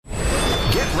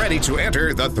ready to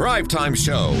enter the Thrive Time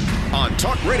Show on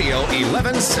Talk Radio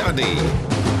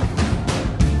 1170.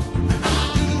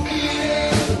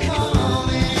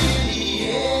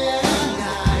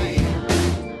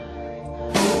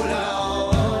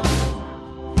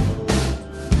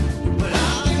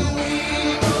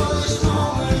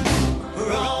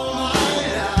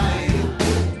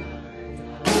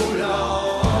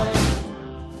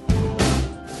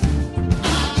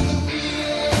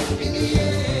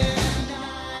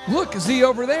 See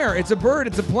over there, it's a bird,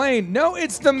 it's a plane. No,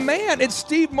 it's the man. It's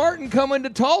Steve Martin coming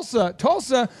to Tulsa.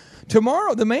 Tulsa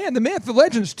tomorrow. The man, the myth, the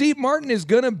legend. Steve Martin is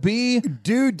going to be...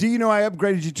 Dude, do you know I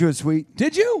upgraded you to a suite?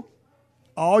 Did you?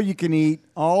 All you can eat,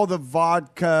 all the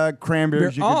vodka,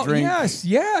 cranberries you can drink.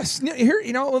 Yes. Here,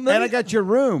 and I got your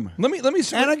room. Let me.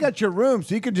 And I got your room,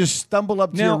 so you could just stumble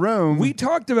up to your room. We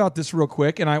talked about this real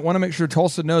quick, and I want to make sure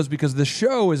Tulsa knows because the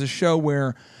show is a show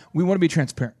where we want to be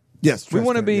transparent. Yes, we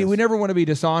want to be. Yes. We never want to be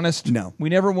dishonest. No, we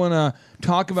never want to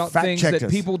talk about things that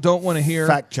people don't want to hear.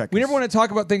 Fact check. We never want to talk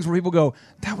about things where people go,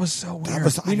 "That was so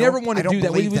weird." We never want to do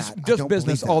that. We just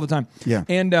business all the time. Yeah.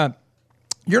 And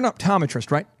you're an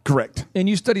optometrist, right? Correct. And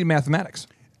you studied mathematics.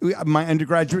 My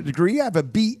undergraduate degree, I have a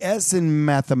BS in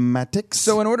mathematics.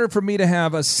 So in order for me to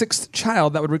have a sixth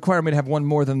child, that would require me to have one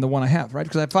more than the one I have, right?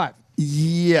 Because I have 5.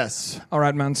 Yes. All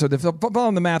right, man. So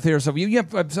following the math here. So you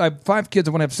have I have 5 kids.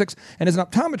 I want to have 6. And as an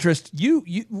optometrist, you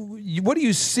what do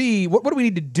you see? What do we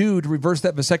need to do to reverse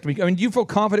that vasectomy? I mean, do you feel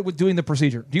confident with doing the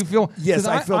procedure? Do you feel? Yes,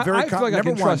 I feel very confident. I feel like I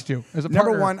can trust you as a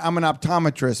partner. Number one, I'm an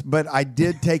optometrist, but I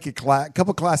did take a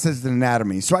couple classes in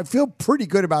anatomy, so I feel pretty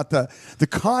good about the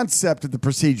concept of the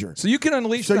procedure. So you can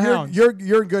unleash the hounds.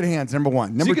 You're in good hands. Number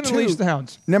one. Number you can two, unleash the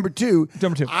hounds. Number two.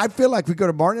 I feel like we go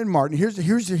to Martin & Martin. Here's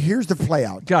the play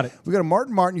out. Got it. We go to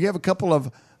Martin & Martin. You have a couple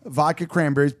of vodka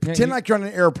cranberries. Pretend like you're on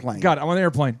an airplane. Got it. I'm on the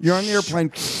airplane. You're on the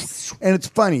airplane, and it's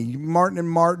funny. Martin &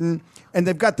 Martin, and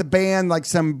they've got the band, like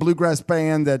some bluegrass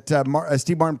band that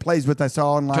Steve Martin plays with. I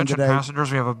saw online Attention today.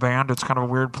 Passengers, we have a band. It's kind of a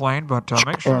weird plane, but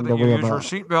make sure that you use your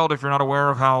seatbelt if you're not aware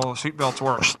of how seatbelts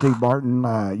work. Steve Martin,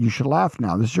 you should laugh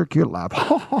now. This is your cute laugh.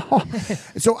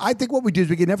 So I think what we do is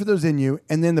we get enough of those in you,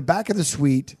 and then the back of the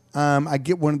suite, I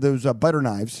get one of those butter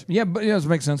knives. Yeah, but it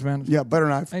makes sense, man. Yeah, butter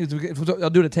knife. I'll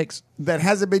do what it takes. That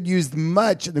hasn't been used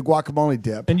much in the guacamole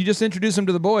dip. And you just introduce them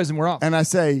to the boys, and we're off. And I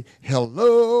say,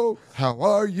 hello, how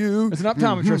are you? It's an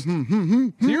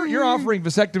optometrist. So you're offering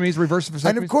vasectomies, reverse vasectomies?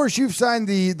 And of course, you've signed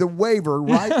the waiver,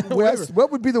 right, Wes?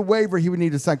 What would be the waiver he would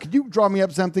need to sign? Could you draw me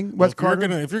up something, Wes Carter?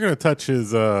 If you're gonna touch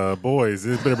his boys,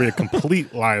 it better be a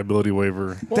complete liability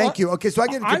waiver. Thank you. Okay, so I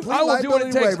get a complete I will do what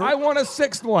it takes. waiver. I want a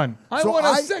 6th one. I want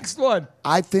a 6th one.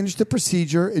 I finished the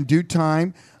procedure in due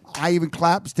time. I even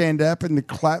stand up, and the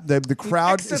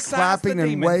crowd is clapping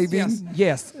and waving.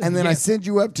 Yes. And then I send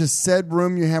you up to said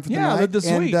room you have for the night. The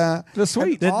suite. The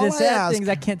suite. The sad thing is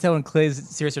I can't tell when Clay's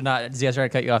serious or not. See, I tried to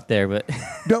cut you off there, but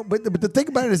no. But the thing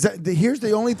about it is that here's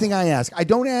the only thing I ask. I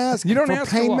don't ask. You don't for ask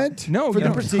payment. No, for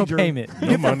the procedure. No payment. You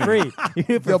do it for free. You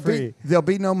do it for free. There'll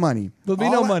be no money. There'll be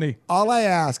no money. All I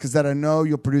ask is that I know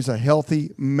you'll produce a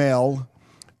healthy male.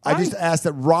 I just asked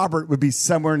that Robert would be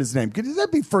somewhere in his name. Could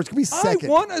that be first? Could be second?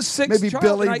 I want a 6th Maybe child,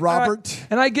 Billy, Robert.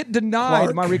 And I get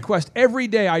denied Clark. my request every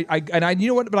day. You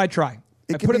know what? But I try.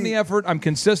 I put in the effort. I'm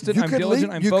consistent. I'm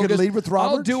diligent. I'm focused. You could lead with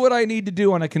Robert. I'll do what I need to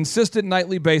do on a consistent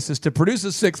nightly basis to produce a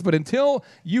 6th. But until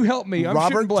you help me, I'm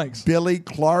shooting blanks. Billy,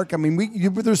 Clark. I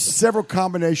mean, there's several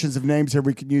combinations of names here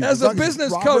we can use. As a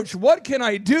business coach, what can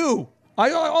I do?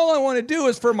 All I want to do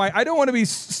is I don't want to be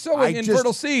sowing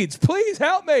infertile seeds. Please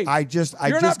help me. I just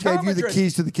gave you the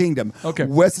keys to the kingdom. Okay.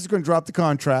 Wes is going to drop the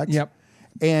contract. Yep.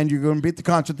 And you're going to be at the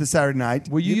concert this Saturday night.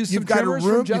 Will you use some trimmers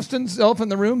from Justin's Elf in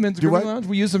the Room? Men's Grooming Lounge?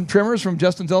 We use some trimmers from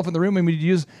Justin's Elf in the Room, and we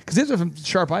use because these are some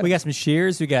sharp items. We got some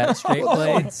shears. We got straight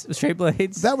blades. Straight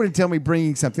blades. That wouldn't tell me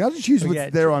bringing something. I'll just use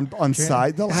what's there on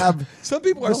site. They'll have. Some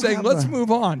people are saying, "Let's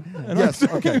move on." And yes.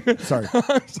 Okay. Sorry.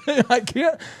 I'm saying I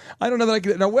can't. I don't know that I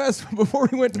can. Now, Wes, before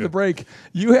we went to the break,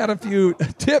 you had a few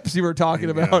tips you were talking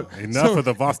about. Enough of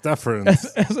the vas deferens.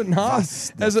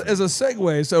 As a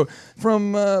segue, so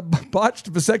from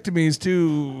botched vasectomies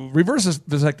to reverse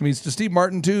vasectomies to Steve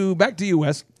Martin to back to you,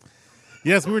 Wes.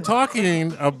 Yes, we were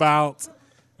talking about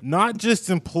not just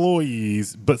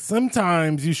employees, but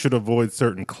sometimes you should avoid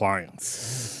certain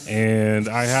clients. And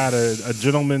I had a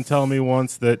gentleman tell me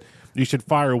once that you should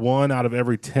fire 1 out of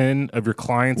every 10 of your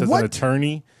clients as an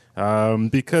attorney.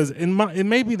 Because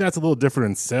maybe that's a little different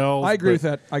in sales. I agree with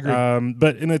that. I agree.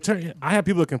 But in attorney, I have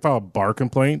people that can file bar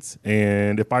complaints,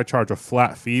 and if I charge a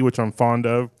flat fee, which I'm fond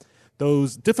of,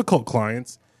 those difficult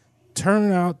clients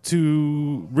turn out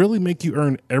to really make you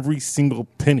earn every single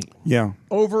penny. Yeah,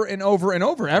 over and over and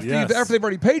over after they've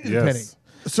already paid you the penny.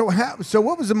 So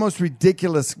what was the most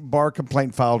ridiculous bar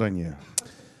complaint filed on you?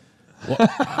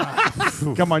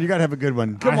 Come on, you got to have a good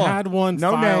one. I had one.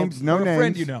 No filed, names. No Or a names.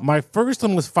 friend you know. My first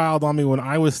one was filed on me when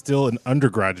I was still an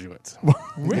undergraduate.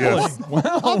 Really? Yes. How's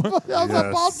that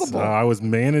Yes. possible? I was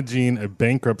managing a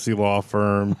bankruptcy law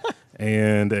firm,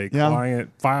 and a client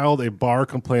filed a bar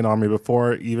complaint on me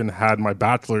before I even had my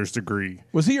bachelor's degree.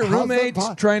 Was he your How's that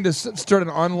roommate trying to start an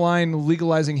online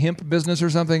legalizing hemp business or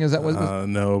something? Is that what?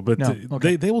 No, but No,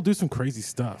 okay. they will do some crazy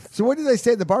stuff. So what did they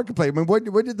say at the bar complaint? I mean,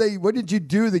 what did you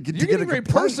do to get You're to get a getting very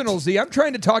complaint? personal, Z. I'm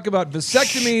trying to talk about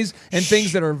vasectomies and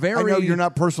things that are very. I know you're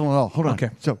not personal at all. Hold on. Okay.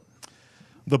 So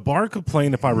The bar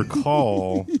complaint, if I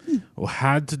recall,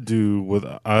 had to do with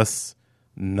us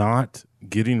not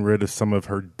getting rid of some of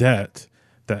her debt,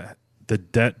 that the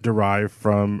debt derived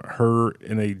from her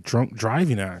in a drunk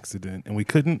driving accident. And we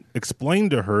couldn't explain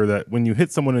to her that when you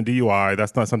hit someone in DUI,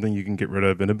 that's not something you can get rid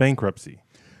of in a bankruptcy.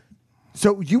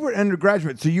 So you were an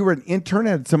undergraduate. So you were an intern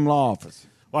at some law office.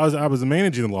 Well, I was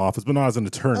managing the law office, but not as an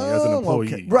attorney, as an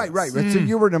employee. Okay. Right. So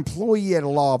you were an employee at a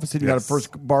law office and you got a Yes.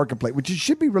 first bar complaint, which it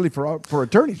should be really for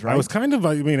attorneys, right? I was kind of,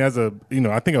 I think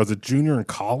I was a junior in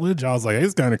college. I was like, hey,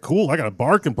 it's kind of cool. I got a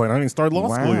bar complaint. I didn't even start law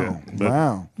school yet. But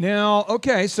Wow. Now,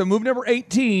 okay, so move number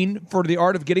 18 for the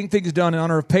art of getting things done in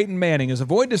honor of Peyton Manning is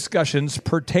avoid discussions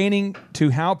pertaining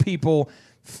to how people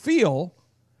feel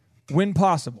when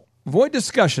possible. Avoid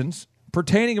discussions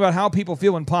pertaining about how people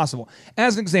feel when possible.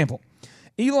 As an example,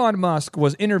 Elon Musk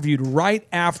was interviewed right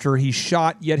after he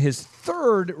shot yet his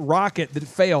third rocket that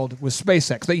failed with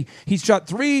SpaceX. He shot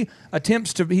 3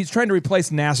 attempts he's trying to replace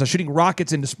NASA, shooting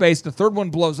rockets into space. The third one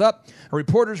blows up. A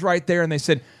reporter's right there, and they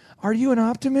said, "Are you an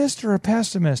optimist or a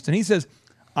pessimist?" And he says,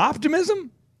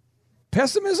 "Optimism?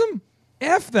 Pessimism?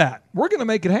 F that. We're going to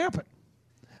make it happen."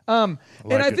 And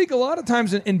I think a lot of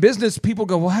times in business, people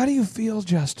go, "Well, how do you feel,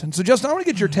 Justin?" So, Justin, I want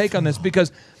to get your take on this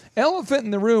because elephant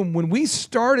in the room, when we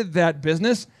started that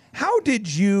business, how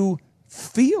did you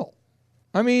feel?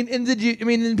 I mean,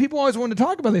 and people always want to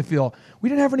talk about they feel. We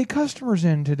didn't have any customers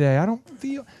in today. I don't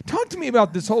feel. Talk to me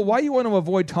about this whole, why you want to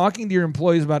avoid talking to your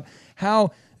employees about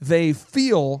how they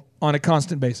feel on a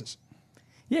constant basis.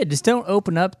 Yeah, just don't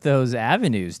open up those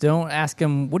avenues. Don't ask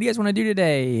them, what do you guys want to do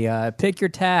today? Pick your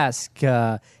task.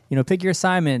 Pick your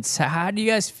assignments. How do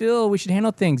you guys feel we should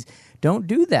handle things? Don't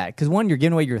do that because, one, you're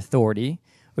giving away your authority.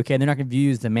 Okay, they're not going to view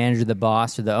you as the manager, the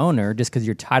boss, or the owner just because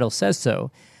your title says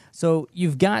so. So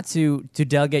you've got to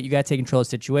delegate. You got to take control of the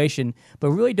situation,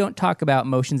 but really don't talk about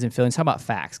emotions and feelings. Talk about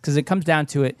facts because it comes down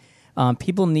to it.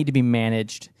 People need to be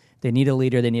managed. They need a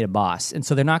leader. They need a boss, and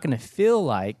so they're not going to feel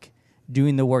like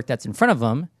doing the work that's in front of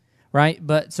them, right?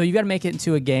 But so you got to make it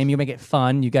into a game. You make it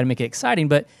fun. You got to make it exciting.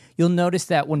 But you'll notice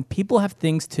that when people have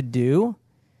things to do,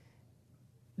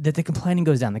 that the complaining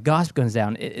goes down, the gossip goes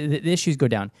down, the issues go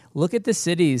down. Look at the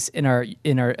cities in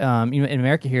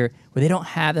America here where they don't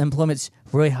have employment's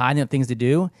really high, and they have things to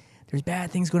do. There's bad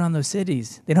things going on in those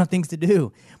cities. They don't have things to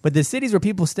do. But the cities where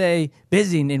people stay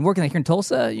busy and working, like here in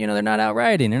Tulsa, they're not out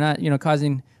rioting. They're not,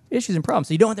 causing issues and problems.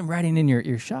 So you don't want them rioting in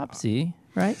your shop, see?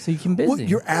 Right? So you can busy. Well,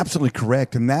 you're absolutely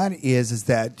correct. And that is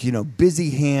that, busy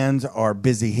hands are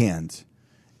busy hands.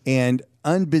 And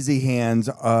unbusy hands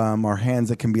are hands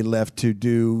that can be left to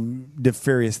do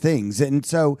nefarious things. And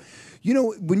so,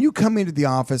 when you come into the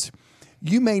office,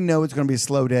 you may know it's going to be a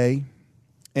slow day.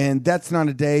 And that's not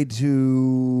a day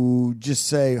to just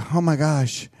say, "Oh my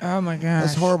gosh,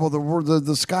 that's horrible.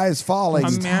 The sky is falling."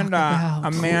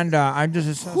 Amanda, I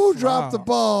just Who dropped the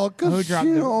ball? Because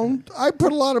I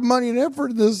put a lot of money and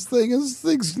effort in this thing, and this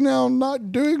thing's now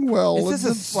not doing well. It's just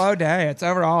a slow day. It's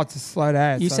a slow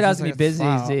day. You said I was going to be busy,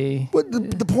 Z. But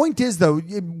the point is, though,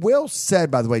 well said,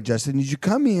 by the way, Justin, is you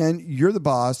come in, you're the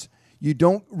boss, you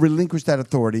don't relinquish that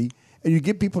authority, and you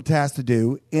give people tasks to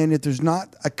do. And if there's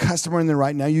not a customer in there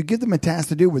right now, you give them a task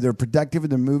to do where they're productive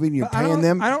and they're moving, you're paying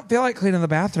them. I don't feel like cleaning the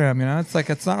bathroom. It's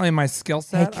it's not really my skill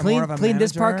set. Hey, I'm more of a clean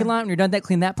this manager. parking lot. When you're done that,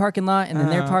 clean that parking lot, and then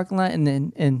their parking lot, and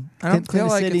I don't clean feel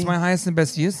the like city. it's my highest and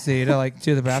best use to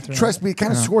do the bathroom. Trust me, it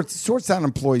kind of sorts out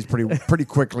employees pretty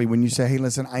quickly when you say, "Hey,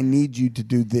 listen, I need you to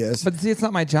do this." But see, it's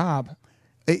not my job.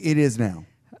 It is now.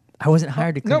 I wasn't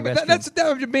hired to clean No, the but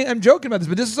restroom. I'm joking about this,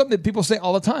 but this is something that people say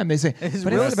all the time. They say, This is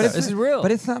but real it's, stuff. but it's, This is real.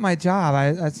 But it's not my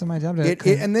job. That's not my job.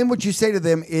 And then what you say to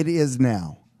them, it is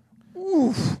now.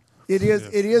 Oof. It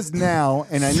is now,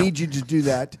 and I need you to do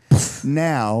that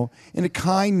now in a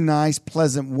kind, nice,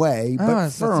 pleasant way, but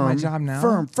so firm. that's my job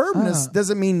now? Firmness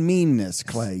doesn't mean meanness,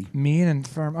 Clay. Mean and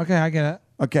firm. Okay, I get it.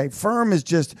 Okay, firm is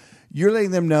just you're letting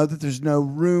them know that there's no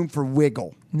room for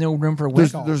wiggle. No room for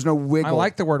wiggle. There's no wiggle. I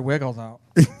like the word wiggle, though.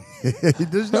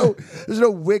 There's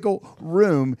no wiggle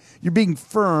room. You're being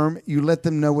firm. You let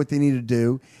them know what they need to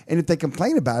do. And if they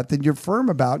complain about it, then you're firm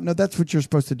about, no, that's what you're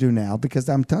supposed to do now because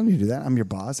I'm telling you to do that. I'm your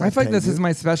boss. I feel like this you. is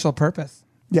my special purpose.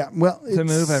 Yeah, well, To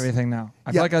move everything now.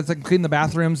 I feel like I was like clean the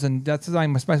bathrooms, and that's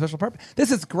my special purpose.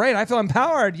 This is great. I feel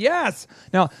empowered. Yes.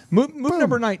 Now, move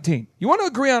number 19. You want to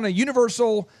agree on a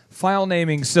universal file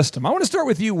naming system. I want to start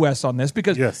with you, Wes, on this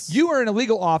because you are in a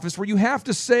legal office where you have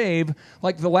to save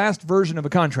like the last version of a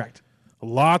contract.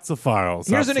 Lots of files.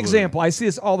 Here's an example. I see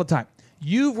this all the time.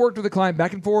 You've worked with a client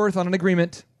back and forth on an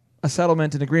agreement, a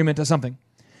settlement, an agreement, or something,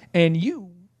 and you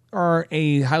are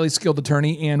a highly skilled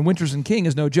attorney, and Winters & King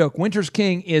is no joke. Winters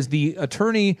King is the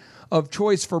attorney of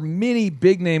choice for many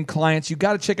big-name clients. You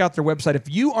got to check out their website. If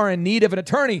you are in need of an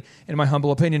attorney, in my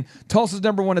humble opinion, Tulsa's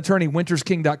 #1 attorney,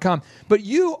 wintersking.com. But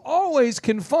you always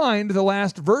can find the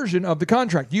last version of the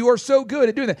contract. You are so good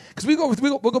at doing that. Because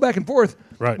we'll go back and forth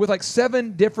with like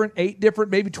 7 different, 8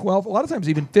 different, maybe 12, a lot of times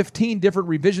even 15 different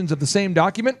revisions of the same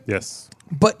document. Yes.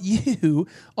 But you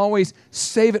always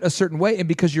save it a certain way, and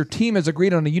because your team has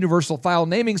agreed on a universal file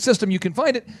naming system, you can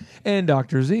find it. And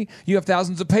Dr. Z, you have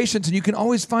thousands of patients, and you can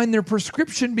always find their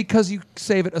prescription because you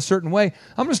save it a certain way.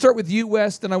 I'm going to start with you,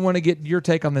 Wes, then I want to get your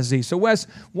take on this, Z. So, Wes,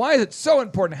 why is it so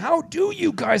important? How do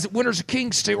you guys at Winters &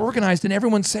 King stay organized and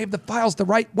everyone save the files the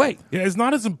right way? Yeah, it's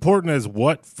not as important as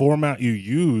what format you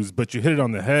use, but you hit it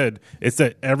on the head. It's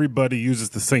that everybody uses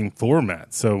the same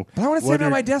format. So, but I want to save it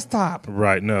on my desktop.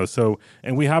 Right, no. So,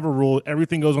 and we have a rule,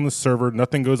 everything goes on the server,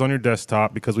 nothing goes on your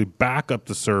desktop because we back up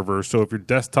the server. So if your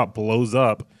desktop blows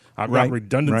up, I've got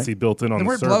redundancy built in on the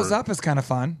server. The word blows up is kind of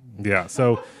fun. Yeah,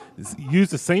 so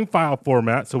use the same file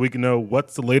format so we can know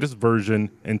what's the latest version,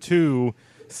 and 2,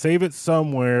 save it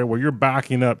somewhere where you're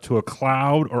backing up to a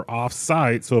cloud or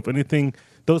off-site. So if anything,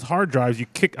 those hard drives, I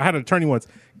had an attorney once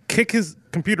kick his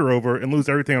computer over and lose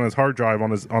everything on his hard drive on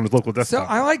his local desktop.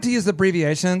 So I like to use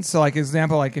abbreviations. So like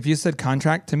example, like if you said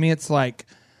contract, to me it's like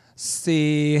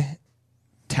C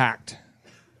tact.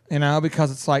 You know,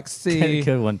 because it's like C.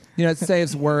 Good one. You know, it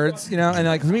saves words. You know, and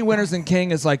like for me, Winters &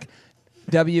 King is like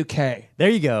WK. There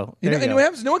you go. You know, and what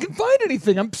happens? No one can find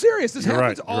anything. I'm serious. This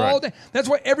happens all day. That's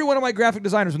why every one of my graphic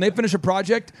designers, when they finish a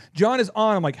project, John is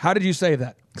on. I'm like, how did you save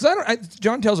that? Because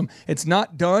John tells them it's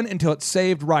not done until it's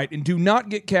saved right. And do not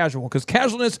get casual, because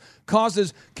casualness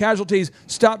causes casualties.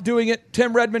 Stop doing it.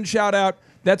 Tim Redmond, shout out.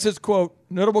 That's his quote.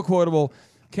 Notable quotable.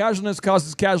 Casualness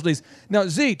causes casualties. Now,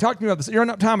 Z, talk to me about this. You're an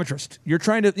optometrist. You're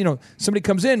trying to, somebody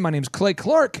comes in. My name's Clay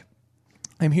Clark.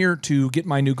 I'm here to get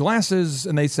my new glasses.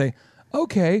 And they say,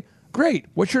 okay, great.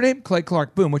 What's your name? Clay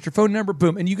Clark. Boom. What's your phone number?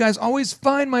 Boom. And you guys always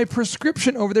find my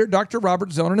prescription over there, Dr.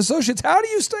 Robert Zone and Associates. How do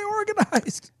you stay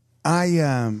organized?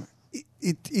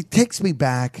 It takes me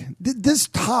back. This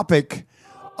topic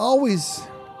always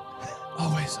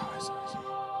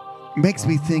makes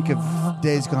me think of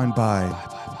days gone by.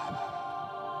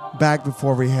 Back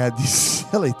before we had these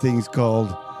silly things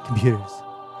called computers.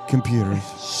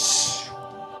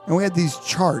 And we had these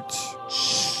charts.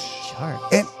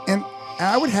 And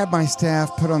I would have my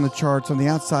staff put on the charts, on the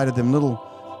outside of them, little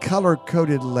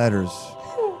color-coded letters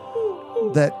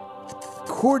that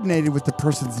coordinated with the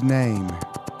person's name.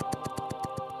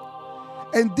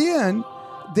 And then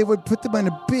they would put them on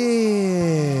a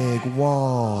big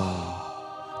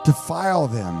wall to file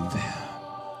them.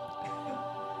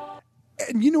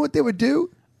 And you know what they would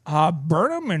do? Burn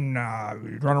them and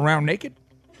run around naked.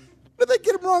 But they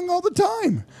get them wrong all the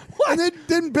time. What? And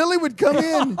then Billy would come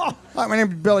in. Hi, my name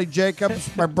is Billy Jacobs.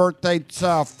 My birthday's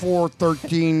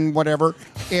 4/13, whatever.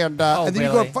 And then you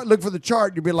go look for the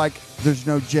chart. You'd be like, "There's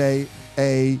no J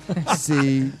A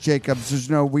C Jacobs. There's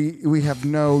no we have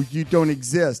no. You don't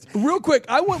exist." Real quick,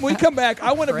 when we come back,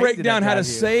 I want to break down how to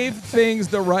save things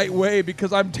the right way,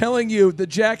 because I'm telling you, the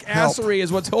jackassery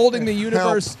is what's holding the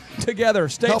universe together.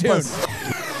 Stay tuned.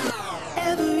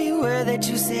 Every word that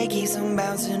you say keeps on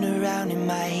bouncing around in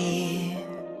my head.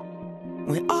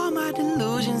 When all my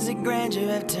delusions of grandeur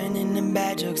have turned into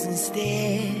bad jokes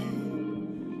instead.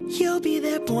 You'll be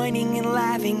there pointing and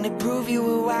laughing to prove you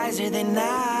were wiser than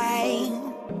I.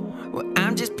 Well,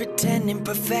 I'm just pretending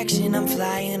perfection. I'm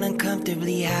flying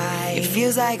uncomfortably high. It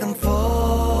feels like I'm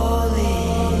falling.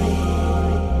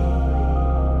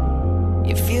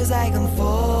 It feels like I'm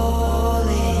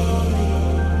falling.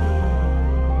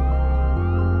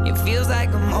 It feels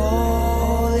like I'm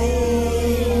all in.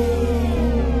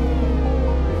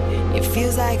 It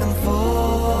feels like I'm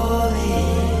falling.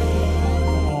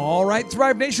 All right,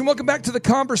 Thrive Nation, welcome back to the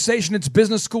conversation. It's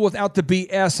Business School Without the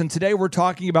BS, and today we're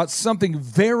talking about something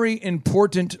very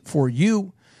important for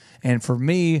you and for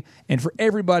me and for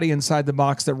everybody inside the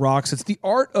box that rocks. It's the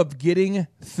art of getting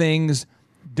things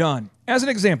done. As an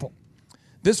example,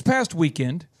 this past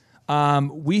weekend,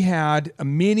 we had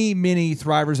many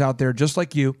thrivers out there just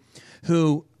like you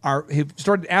who have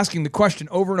started asking the question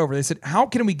over and over. They said, how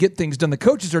can we get things done? The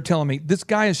coaches are telling me this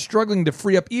guy is struggling to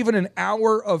free up even an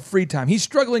hour of free time. He's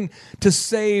struggling to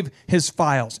save his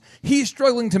files. He's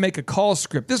struggling to make a call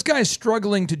script. This guy is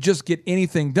struggling to just get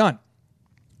anything done.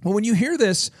 Well, when you hear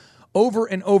this over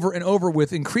and over and over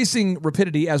with increasing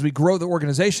rapidity as we grow the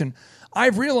organization,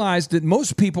 I've realized that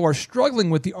most people are struggling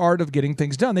with the art of getting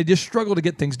things done. They just struggle to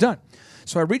get things done.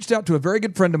 So I reached out to a very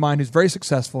good friend of mine who's very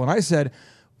successful, and I said,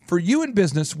 for you in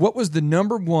business, what was the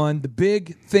number one, the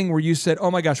big thing where you said,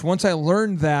 oh my gosh, once I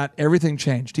learned that, everything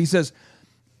changed? He says,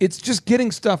 it's just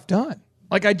getting stuff done.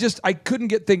 Like I couldn't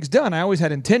get things done. I always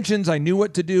had intentions. I knew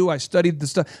what to do. I studied the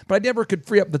stuff, but I never could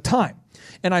free up the time.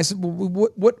 And I said, well,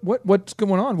 what's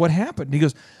going on? What happened? And he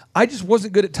goes, I just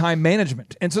wasn't good at time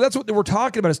management. And so that's what we're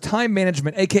talking about is time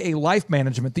management, aka life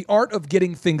management, the art of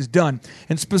getting things done.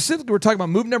 And specifically, we're talking about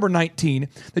move number 19,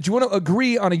 that you want to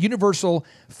agree on a universal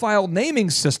file naming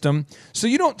system so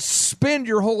you don't spend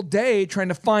your whole day trying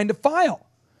to find a file.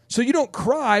 So you don't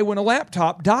cry when a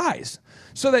laptop dies.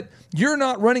 So that you're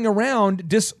not running around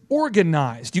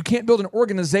disorganized. You can't build an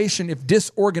organization if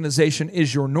disorganization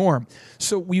is your norm.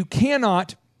 So you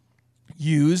cannot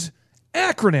use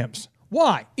acronyms.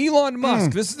 Why? Elon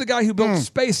Musk. This is the guy who built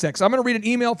SpaceX. I'm going to read an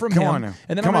email from him, and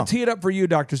then I'm going to tee it up for you,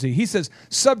 Dr. Z. He says,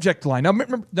 subject line.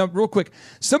 Now, real quick,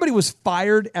 somebody was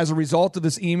fired as a result of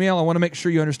this email. I want to make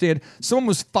sure you understand. Someone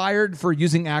was fired for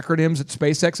using acronyms at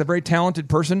SpaceX, a very talented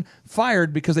person,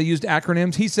 fired because they used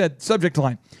acronyms. He said, subject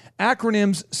line,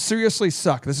 acronyms seriously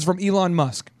suck. This is from Elon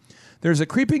Musk. There's a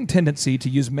creeping tendency to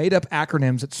use made-up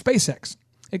acronyms at SpaceX.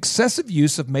 Excessive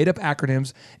use of made-up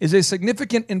acronyms is a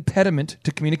significant impediment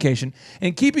to communication,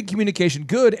 and keeping communication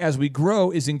good as we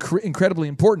grow is incredibly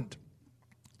important.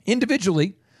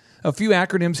 Individually, a few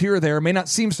acronyms here or there may not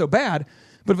seem so bad,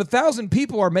 but if 1,000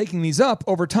 people are making these up,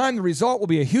 over time the result will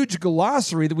be a huge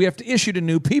glossary that we have to issue to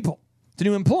new people, to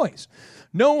new employees.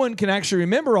 No one can actually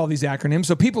remember all these acronyms,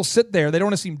 so people sit there. They don't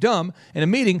want to seem dumb in a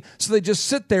meeting, so they just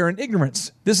sit there in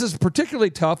ignorance. This is particularly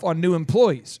tough on new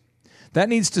employees. That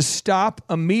needs to stop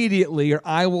immediately, or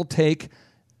I will take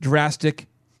drastic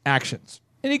actions.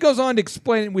 And he goes on to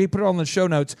explain it. We put it on the show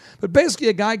notes. But basically,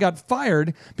 a guy got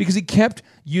fired because he kept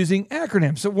using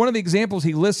acronyms. So one of the examples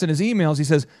he lists in his emails, he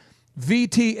says,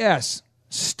 VTS,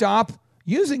 stop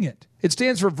using it. It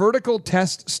stands for Vertical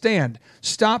Test Stand.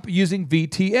 Stop using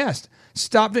VTS.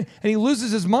 Stop it. And he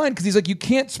loses his mind because he's like, you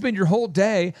can't spend your whole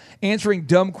day answering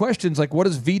dumb questions like, what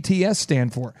does VTS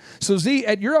stand for? So Z,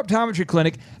 at your optometry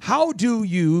clinic, how do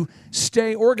you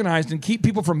stay organized and keep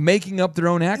people from making up their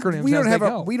own acronyms we don't as have they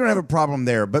go? We don't have a problem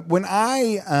there. But when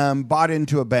I bought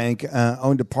into a bank,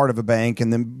 owned a part of a bank,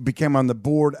 and then became on the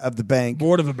board of the bank.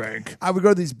 I would go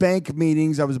to these bank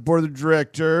meetings. I was board of the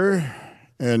director.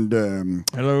 And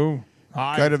hello.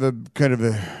 Hi. Kind of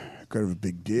a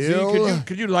big deal. Z,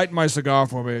 could you light my cigar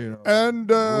for me? You know? And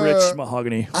Rich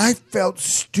mahogany. I felt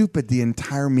stupid the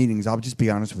entire meetings. I'll just be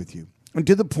honest with you. And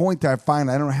to the point that I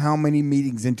don't know how many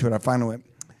meetings into it, I finally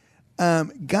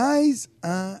went, guys,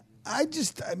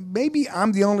 maybe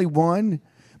I'm the only one,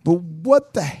 but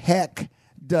what the heck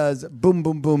does boom,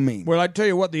 boom, boom mean? Well, I tell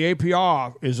you what, the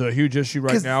APR is a huge issue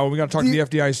right now. We got to talk to the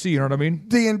FDIC, you know what I mean?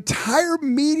 The entire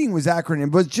meeting was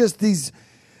acronym, was just these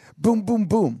boom, boom,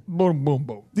 boom. Boom, boom,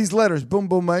 boom. These letters, boom,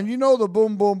 boom, and the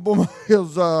boom, boom, boom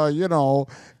is,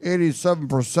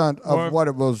 87% of what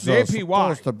it was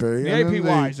supposed to be. The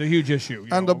APY is a huge issue.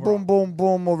 And the boom, boom,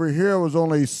 boom over here was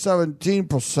only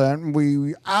 17%. And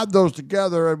we add those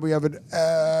together and we have an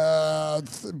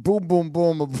boom, boom,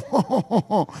 boom.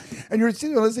 And you're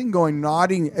sitting there listening, going,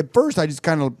 nodding. At first, I just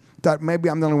kind of thought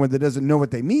maybe I'm the only one that doesn't know what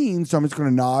they mean, so I'm just going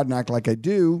to nod and act like I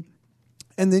do.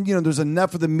 And then, there's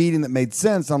enough of the meeting that made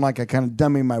sense. I'm like, I kind of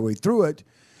dumbing my way through it.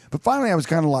 But finally, I was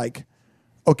kind of like,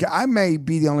 okay, I may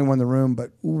be the only one in the room,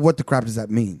 but what the crap does that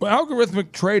mean? Well,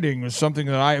 algorithmic trading is something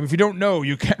that if you don't know,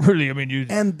 you can't really,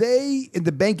 And they, in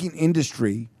the banking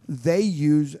industry, they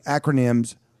use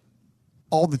acronyms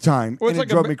all the time, and it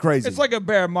drove me crazy. It's like a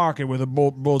bear market with a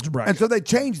bulge bracket. And so they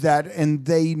changed that, and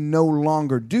they no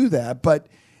longer do that, but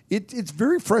it's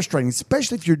very frustrating,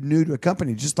 especially if you're new to a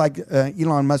company, just like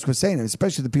Elon Musk was saying,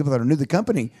 especially the people that are new to the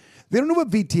company. They don't know what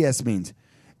VTS means.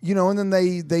 And then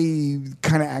they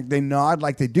kind of they nod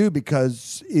like they do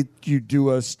because you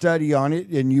do a study on it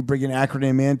and you bring an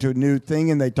acronym into a new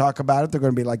thing and they talk about it. They're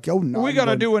going to be like, "Oh no, we got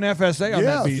to do an FSA on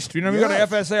that beast." We got an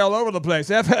FSA all over the place.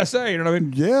 FSA, you know what I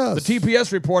mean? Yes. The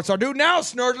TPS reports are due now,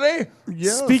 Snurdly.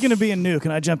 Yes. Speaking of being new,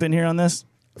 can I jump in here on this?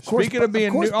 course, Speaking of being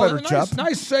of course, new, Butter Chup.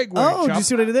 nice segue. Oh, did Chup. you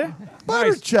see what I did there?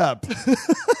 Butter Chup.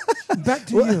 Back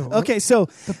to you. Okay, so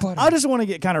butter. I just want to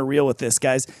get kind of real with this,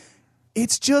 guys.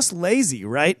 It's just lazy,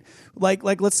 right? Like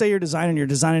let's say you're designing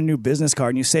a new business card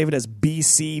and you save it as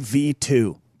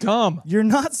BCV2. Dumb. You're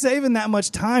not saving that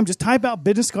much time. Just type out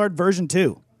business card version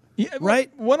 2. Yeah,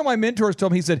 Right? One of my mentors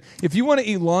told me, he said, if you want to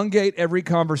elongate every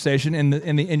conversation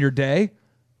in your day,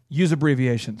 use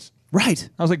abbreviations. Right.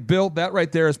 I was like, Bill, that right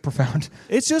there is profound.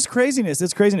 It's just craziness.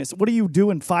 It's craziness. What are you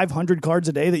doing 500 cards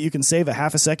a day that you can save a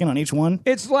half a second on each one?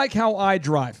 It's like how I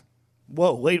drive.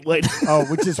 Whoa, wait. Oh,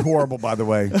 which is horrible, by the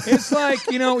way. It's like,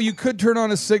 you could turn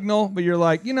on a signal, but you're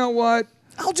like, you know what?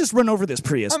 I'll just run over this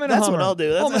Prius. I'm in a That's Hummer. what I'll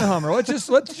do. I'm in a Hummer.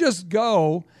 Let's just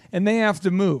go. And they have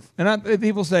to move. And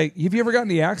people say, have you ever gotten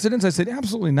any accidents? I said,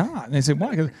 absolutely not. And they say,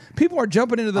 why? Because people are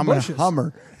jumping into the I'm bushes. a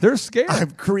Hummer. They're scared.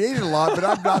 I've created a lot, but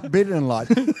I've not been in a lot.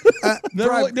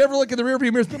 Never look in the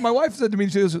rearview mirrors. But my wife said to me,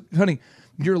 she goes, honey,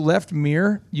 your left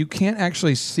mirror, you can't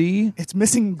actually see. It's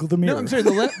missing the mirror. No, I'm sorry.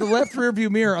 The left rear view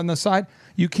mirror on the side,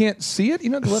 you can't see it. The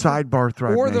left Sidebar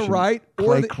Thrive or the Nation. right. Or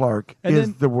Clay the, Clark and is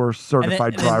then- the worst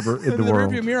certified and then- driver in the the rear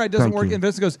world. view mirror doesn't Thank work. you. And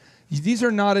Vanessa goes, these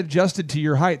are not adjusted to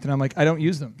your height. And I'm like, I don't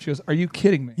use them. She goes, are you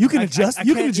kidding me? You can adjust. I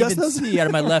You can can't adjust even those. see out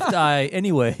of my left eye,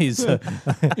 anyways.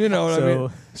 You know what I mean?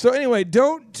 So anyway,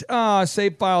 don't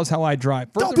save files how I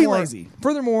drive. Don't be lazy.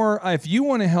 Furthermore, if you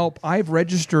want to help, I've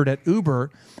registered at Uber,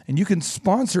 and you can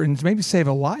sponsor and maybe save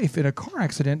a life in a car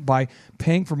accident by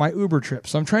paying for my Uber trip.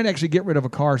 So I'm trying to actually get rid of a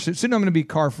car. Soon I'm going to be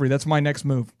car free. That's my next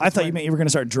move. I thought you meant you were going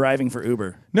to start driving for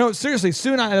Uber. No, seriously,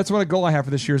 soon that's what a goal I have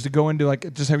for this year is to go into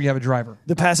just have you have a driver.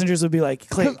 The passengers would be like,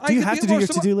 Clay, 'Cause do you I have get to do more- your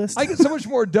so to-do mu- list? I get so much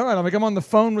more done. I'm on the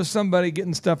phone with somebody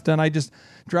getting stuff done. I just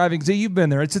driving. See, you've been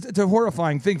there. It's a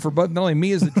horrifying thing for not only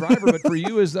me as the driver, but for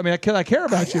you as I care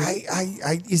about you.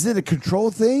 Is it a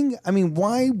control thing? I mean,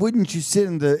 why wouldn't you sit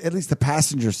in at least the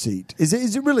passenger seat? Is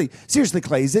it really seriously,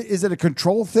 Clay? Is it a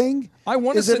control thing? I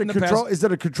want to Is sit it in a the control? Is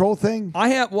it a control thing?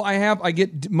 I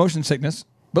get motion sickness.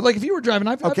 But like if you were driving,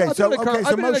 I've been in a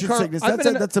car. Motion sickness.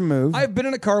 That's a move. I've been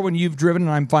in a car when you've driven,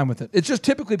 and I'm fine with it. It's just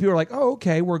typically people are like, "Oh,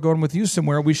 okay, we're going with you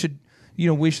somewhere. We should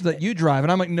let you drive."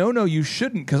 And I'm like, "No, you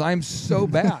shouldn't, because I'm so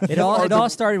bad." It all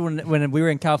started when we were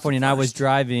in California and I was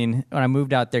driving. When I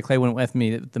moved out there, Clay went with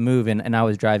me to the move, and I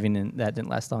was driving, and that didn't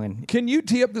last long. And Can you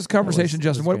tee up this conversation,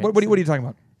 Justin? was What great. are you talking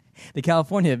about? the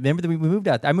California, remember that we moved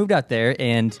out? I moved out there,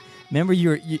 and remember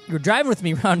you were driving with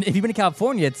me around. If you've been to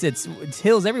California, it's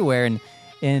hills everywhere,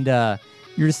 and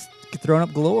you're just throwing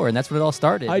up galore, and that's when it all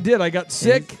started. I did. I got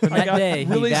sick. From I that got day,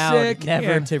 really he vowed sick.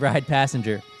 never and- to ride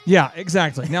passenger. Yeah,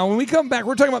 exactly. Now, when we come back,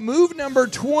 we're talking about move number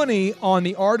 20 on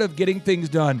the art of getting things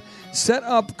done. Set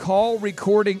up call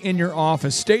recording in your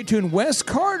office. Stay tuned. Wes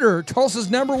Carter, Tulsa's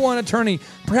 #1 attorney,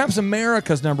 perhaps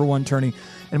America's #1 attorney,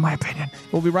 in my opinion.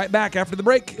 We'll be right back after the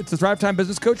break. It's the Thrive Time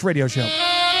Business Coach Radio Show.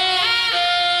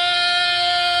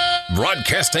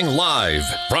 Broadcasting live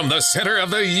from the center of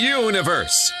the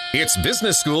universe. It's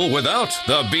Business School Without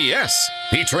the BS.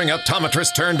 Featuring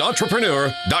optometrist turned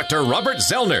entrepreneur, Dr. Robert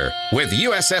Zellner, with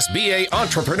USSBA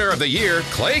Entrepreneur of the Year,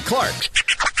 Clay Clark.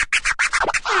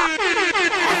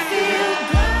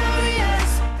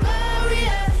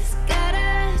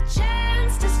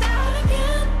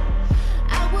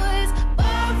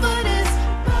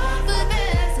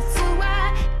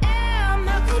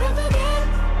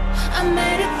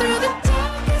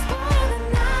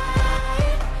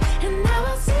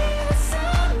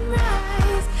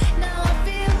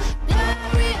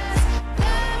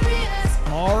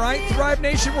 All right, Thrive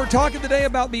Nation, we're talking today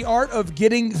about the art of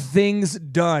getting things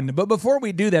done. But before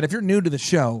we do that, if you're new to the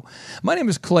show, my name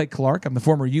is Clay Clark. I'm the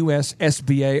former U.S.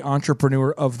 SBA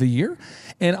Entrepreneur of the Year.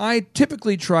 And I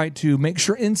typically try to make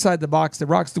sure inside the box that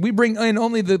rocks that we bring in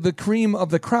only the cream of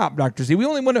the crop, Dr. Z. We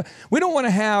don't want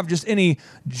to have just any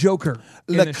joker.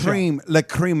 Le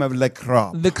cream of le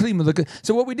crop. The cream of the.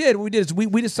 So what we did is we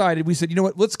decided, we said, you know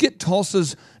what, let's get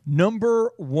Tulsa's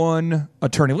 #1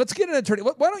 attorney. Let's get an attorney.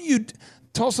 Why don't you,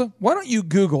 Tulsa, why don't you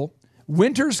Google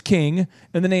Winter's King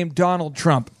and the name Donald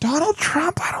Trump? Donald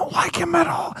Trump, I don't like him at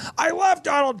all. I love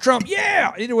Donald Trump.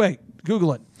 Yeah. Anyway,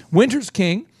 Google it. Winter's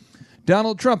King,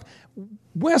 Donald Trump.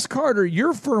 Wes Carter,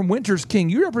 your firm Winter's King,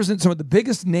 you represent some of the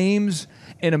biggest names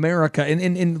in America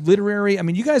in literary. I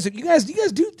mean, you guys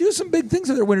do some big things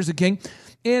there, Winter's King.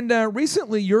 And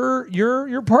recently, your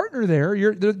partner there,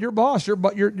 your boss, your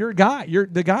guy,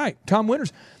 the guy, Tom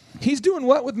Winters, he's doing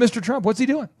what with Mr. Trump? What's he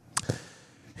doing?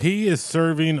 He is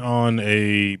serving on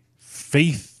a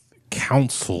faith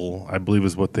council, I believe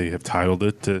is what they have titled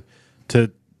it,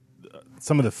 to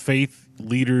some of the faith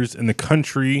leaders in the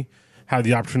country have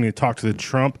the opportunity to talk to the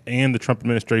Trump and the Trump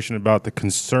administration about the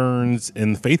concerns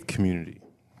in the faith community.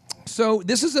 So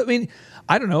this is, I mean,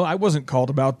 I don't know. I wasn't called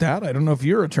about that. I don't know if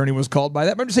your attorney was called by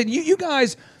that. But I'm just saying, you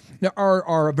guys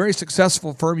are a very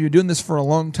successful firm. You've been doing this for a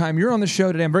long time. You're on the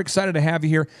show today. I'm very excited to have you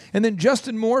here. And then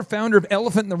Justin Moore, founder of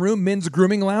Elephant in the Room Men's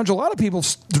Grooming Lounge. A lot of people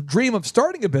dream of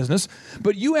starting a business,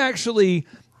 but you actually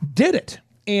did it.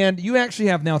 And you actually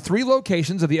have now 3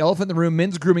 locations of the Elephant in the Room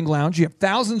Men's Grooming Lounge. You have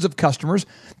thousands of customers.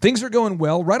 Things are going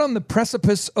well, right on the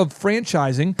precipice of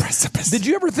franchising. Did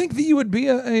you ever think that you would be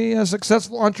a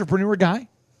successful entrepreneur guy?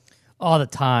 All the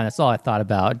time. That's all I thought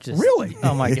about. Just, Really?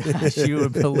 Oh my gosh, you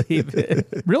would believe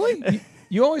it. Really?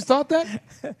 You always thought that?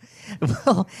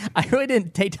 Well, I really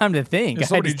didn't take time to think. Is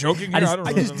somebody joking here? I don't know.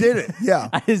 I just did it. Yeah.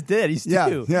 I just did. You Yeah,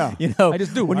 do. yeah. You know, I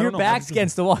just do. When I your don't know. back's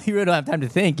against the wall, you really don't have time to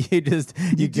think. You just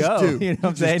go. do. You know what I'm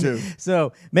You saying? just do.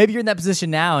 So maybe you're in that position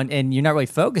now, and you're not really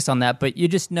focused on that. But you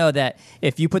just know that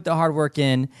if you put the hard work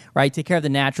in, right, take care of the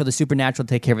natural, the supernatural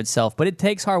take care of itself. But it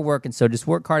takes hard work, and so just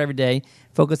work hard every day,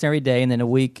 focus every day, and then a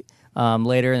week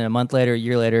later, and then a month later, a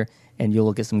year later, and you'll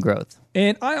look at some growth.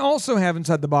 And I also have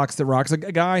Inside the Box That Rocks a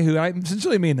guy who, I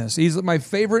sincerely mean this, he's my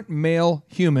favorite male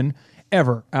human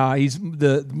ever. He's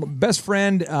the best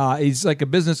friend. He's like a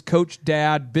business coach,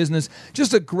 dad, business,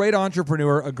 just a great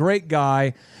entrepreneur, a great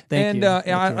guy. Thank you.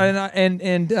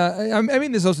 I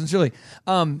mean this so sincerely.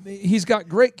 He's got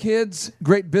great kids,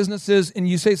 great businesses, and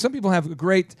you say some people have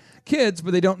great kids,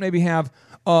 but they don't maybe have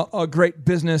a great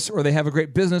business, or they have a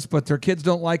great business, but their kids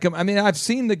don't like them. I mean, I've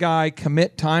seen the guy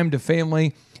commit time to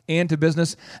family and to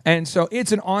business, and so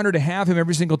it's an honor to have him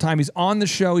every single time he's on the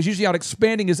show. He's usually out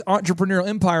expanding his entrepreneurial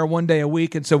empire one day a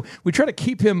week, and so we try to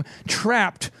keep him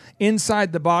trapped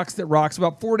inside the box that rocks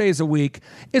about 4 days a week.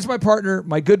 It's my partner,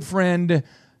 my good friend,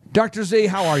 Dr. Z.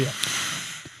 How are you?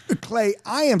 Clay,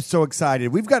 I am so excited.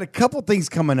 We've got a couple things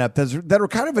coming up that are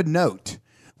kind of a note.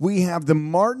 We have the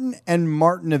Martin and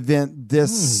Martin event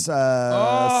this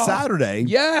Saturday.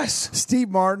 Yes, Steve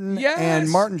Martin Yes.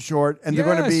 and Martin Short, and they're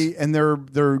going to be, and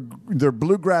their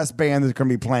bluegrass band that's going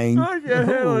to be playing. I can't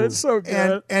handle it. It's so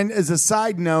good. And as a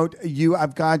side note,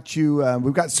 we've got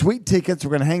sweet tickets. We're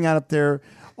going to hang out up there.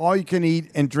 All you can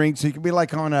eat and drink, so you can be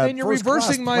like on a And you're first class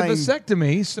reversing my plane.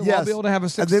 vasectomy, so I'll be able to have a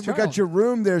And sixth then we've child. got your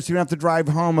room there, so you don't have to drive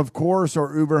home, of course,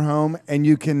 or Uber home, and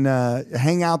you can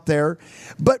hang out there.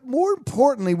 But more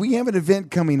importantly, we have an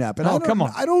event coming up. And come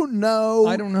on. I don't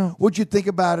know what you think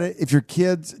about it. If your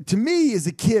kids, to me as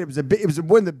a kid, it was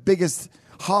one of the biggest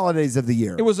holidays of the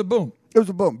year. It was a boom. It was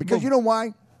a boom. Because you know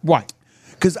why? Why?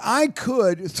 Because I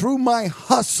could, through my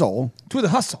hustle, To the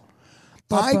hustle.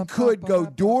 I could go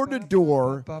door to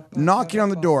door, knocking on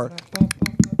the door.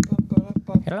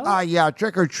 Hello?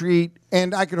 Trick or treat.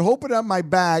 And I could open up my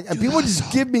bag, and people would just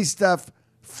give me stuff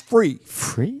free.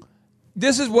 Free?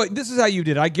 This is how you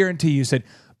did it. I guarantee you said,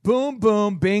 boom,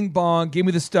 boom, bing, bong, give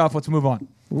me the stuff, let's move on.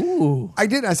 Ooh. I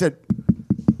did. I said,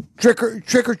 trick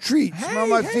or treat. Smell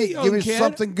my hey, feet. Give me young kid.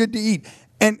 something good to eat.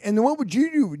 And then what would you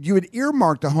do? You would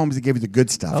earmark the homes that gave you the good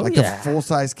stuff, like yeah. the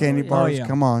full-size candy bars. yeah.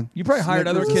 Come on. You probably hired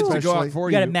other Snickers kids to go out especially. for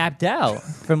You got you. it mapped out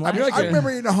from last I year. remember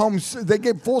in the homes, they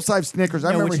gave full-size Snickers. I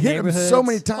You know remember which hitting them so neighborhoods?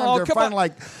 many times. Oh, They're come finally on.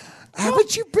 like,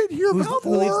 haven't you been here Who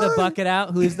before? leaves the bucket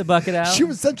out? Who leaves the bucket out? She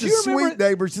was such a you remember- sweet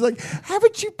neighbor. She's like,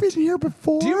 haven't you been here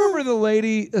before? Do you remember the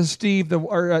lady, Steve? Do you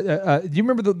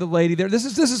remember the lady there? This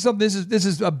is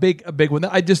a big one.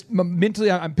 I just mentally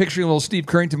I'm picturing a little Steve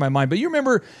Currington in my mind. But you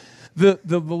remember the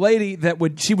lady that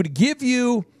would give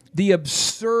you the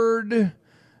absurd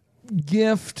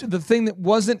gift, the thing that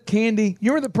wasn't candy.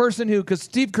 You were the person who, because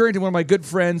Steve Currington, one of my good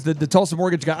friends, the Tulsa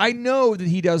Mortgage guy, I know that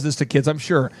he does this to kids, I'm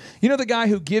sure. You know the guy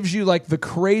who gives you like the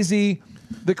crazy.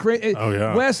 Oh,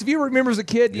 yeah. Wes, if you remember as a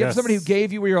kid, you have Yes. somebody who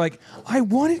gave you where you're like, I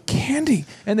wanted candy,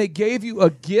 and they gave you a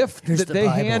gift that the they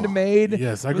Bible. handmade.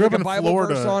 Yes, I with grew like up a in Bible verse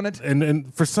Florida, on it.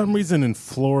 and for some reason in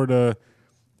Florida,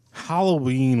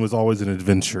 Halloween was always an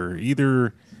adventure.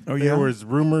 Either there was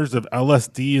rumors of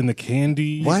LSD in the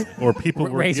candy, What? or people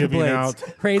were Razor giving blades. out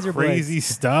Razor crazy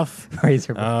stuff.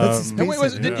 Razor blades. And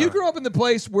wait, did you grow up in the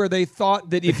place where they thought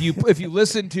that if you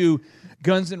listened to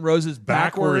Guns N' Roses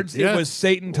backwards, Backwards, yes. it was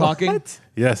Satan talking?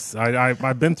 Yes,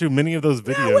 I've been through many of those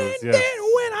videos. Yes.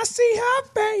 When I see her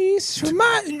face,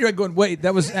 and you're like going, wait,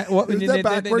 that was what? Is And that they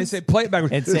backwards? say play it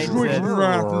backwards. And Satan said,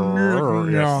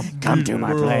 come to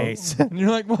my place. And you're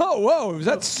like, whoa, is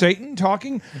that Satan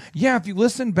talking? Yeah, if you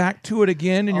listen back to it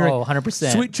again, and you're Oh, like,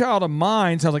 100%. Sweet Child of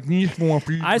Mine sounds like. I just want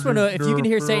to know if you can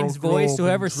hear Satan's voice,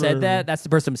 whoever said that, that's the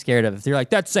person I'm scared of. If they're like,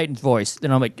 that's Satan's voice,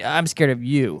 then I'm like, I'm scared of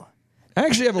you. I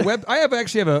actually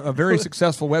have a very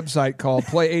successful website called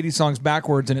Play 80 Songs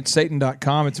Backwards, and it's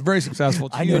Satan.com. It's very successful.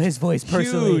 It's I know his voice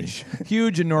personally.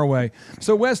 Huge in Norway.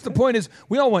 So, Wes, the point is,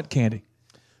 we all want candy.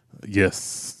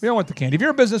 Yes. You don't want the candy. If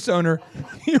you're a business owner,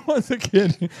 you want the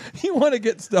candy. You want to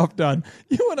get stuff done.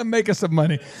 You want to make us some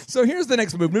money. So here's the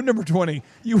next move. Move number 20.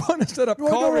 You want to set up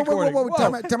call recording. Whoa,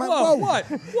 time out. Whoa, what?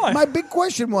 My big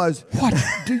question was, what?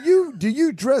 Do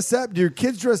you dress up? Do your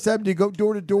kids dress up? Do you go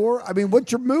door to door? I mean,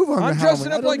 what's your move on I'm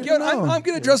dressing up like Yoda. I'm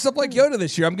going to dress up like Yoda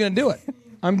this year. I'm going to do it.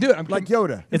 I'm like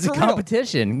Yoda. It's a For real.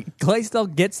 competition. Clay still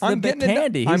gets the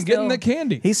candy. I'm getting the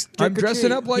candy. I'm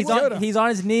dressing up like Yoda. He's on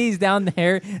his knees down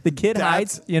there. The kid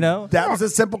hides, That was a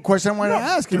simple question I wanted to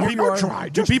ask.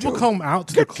 Do people come out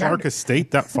to the Clark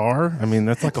estate that far? I mean,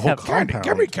 that's like a whole compound.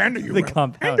 Give me candy, you The will.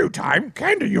 compound. In due time,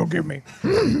 candy you'll give me.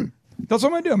 That's what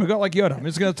I'm going to do. I'm going to go like Yoda. I'm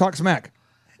just going to talk smack.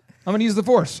 I'm going to use the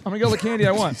Force. I'm going to get all the candy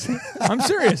I want. I'm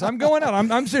serious. I'm going out.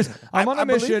 I'm serious. I'm on a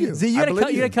mission. See, you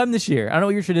gotta come this year. I don't know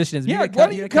what your tradition is. But Yeah, you why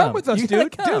gotta don't you come come with us, You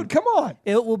dude? gotta come. Dude, come on.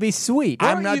 It will be sweet.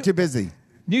 I'm not too busy.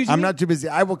 I'm not too busy.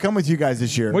 I will come with you guys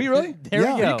this year. Will you really? There we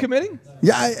Are go. you committing?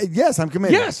 Yeah, yes, I'm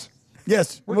committed.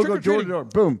 Yes. We're We'll go door to trick-or-treating. door.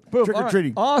 Boom. Boom. Trick All or right.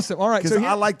 treating. Awesome. All right. Because So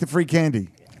I like the free candy.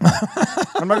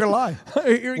 I'm not gonna lie.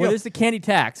 here we Well, go. there's the candy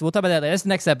tax. We'll talk about that later. That's the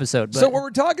next episode. But So what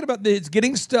we're talking about is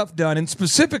getting stuff done, and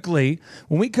specifically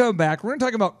when we come back, we're going to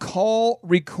talk about call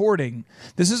recording.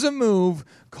 This is a move.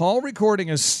 Call recording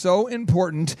is so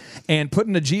important, and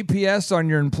putting a GPS on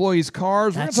your employees'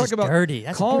 cars. We're going That's to talk just about dirty.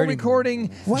 That's call dirty.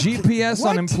 recording, What? GPS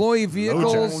on What? employee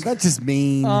vehicles. That's just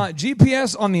mean.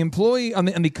 GPS on the employee on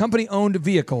the company-owned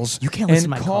vehicles. You can't listen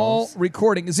and to my call calls.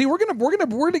 recording. See, we're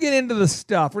gonna get into the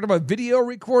stuff. We're talking about video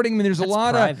recording. I mean, there's a That's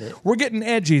lot private. of. We're getting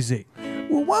edgy, Z.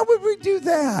 Well, why would we do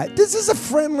that? This is a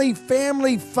friendly,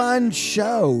 family, fun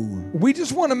show. We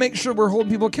just want to make sure we're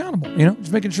holding people accountable. You know,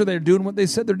 just making sure they're doing what they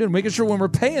said they're doing. Making sure when we're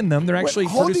paying them, they're actually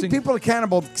Holding producing. people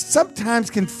accountable sometimes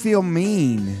can feel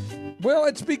mean. Well,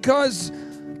 it's because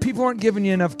people aren't giving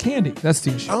you enough candy. That's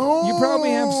the issue. You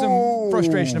probably have some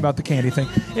frustration about the candy thing.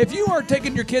 If you are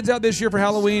taking your kids out this year for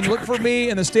Halloween, look for me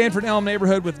in the Stanford Elm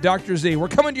neighborhood with Dr. Z. We're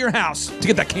coming to your house to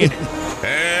get that candy.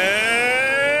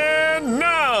 And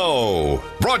now,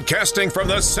 broadcasting from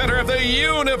the center of the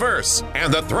universe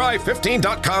and the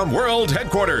Thrive15.com world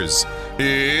headquarters,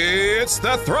 it's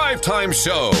the Thrive Time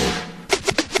Show.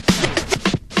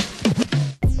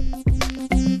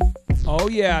 Oh,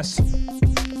 yes.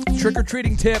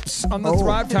 Trick-or-treating tips on the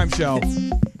Thrive Time Show.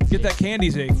 Get that candy,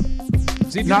 Z.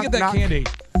 See, if you want to get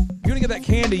that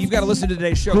candy, you've got to listen to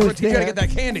today's show. We're going to teach you how to get that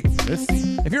candy.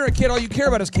 If you're a kid, all you care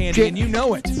about is candy, and you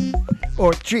know it.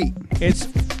 Or treat. It's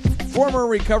former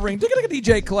recovering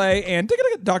DJ Clay and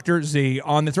Dr. Z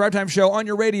on the Thrive Time Show on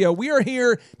your radio. We are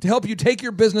here to help you take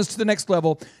your business to the next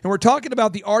level, and we're talking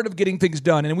about the art of getting things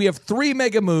done. And we have 3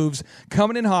 mega moves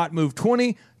coming in hot. Move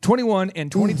 20, 21,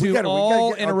 and 22 in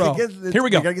a row. Here we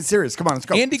go. We gotta get serious. Come on, let's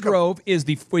go. Andy Let's go. Grove is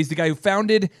the guy who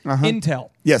founded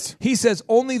Intel. Yes. He says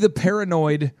only the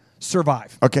paranoid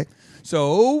survive. Okay.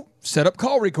 So set up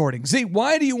call recording. Z,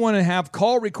 why do you want to have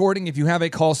call recording if you have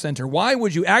a call center? Why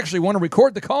would you actually want to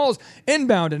record the calls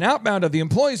inbound and outbound of the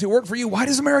employees who work for you? Why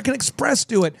does American Express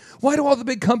do it? Why do all the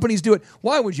big companies do it?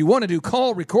 Why would you want to do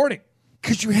call recording?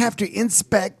 Because you have to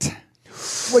inspect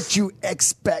what you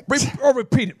expect.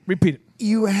 Repeat it.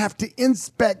 You have to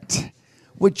inspect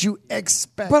what you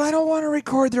expect. But I don't want to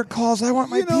record their calls. I want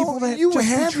my people to you just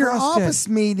be have your trusted. office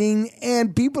meeting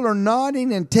and people are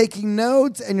nodding and taking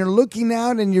notes and you're looking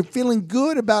out and you're feeling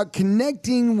good about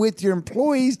connecting with your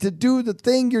employees to do the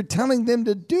thing you're telling them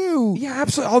to do. Yeah,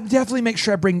 absolutely. I'll definitely make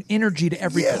sure I bring energy to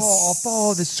every Yes. call. I'll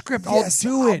follow the script. Yes,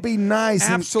 I'll do it. I'll be nice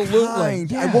Absolutely. and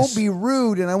kind. Yes. I won't be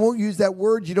rude and I won't use that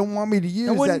word you don't want me to use.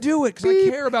 I wouldn't that do it because I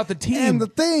beep care about the team. and the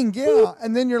thing, yeah. Boop.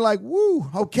 And then you're like, woo,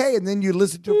 okay. And then you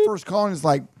listen to a first call and it's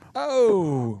like,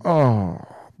 boop,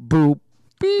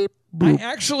 beep, boop. I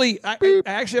actually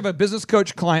have a business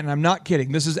coach client, and I'm not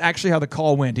kidding. This is actually how the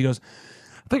call went. He goes,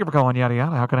 Thank you for calling, yada,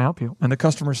 yada. How can I help you? and the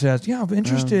customer says, yeah, I'm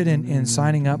interested in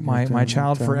signing up my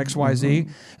child for XYZ.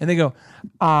 And they go,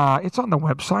 It's on the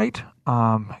website.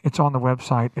 It's on the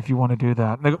website if you want to do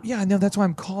that. And they go, yeah, no, that's why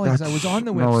I'm calling, because I was on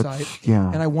the No, website, yeah.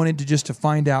 and I wanted to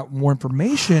find out more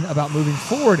information about moving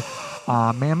forward.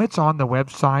 ma'am, it's on the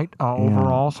website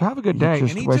overall, so have a good day. And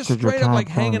he just straight up like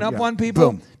hanging up on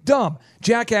people. Boom. Dumb.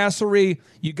 Jackassery.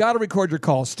 You got to record your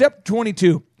calls. Step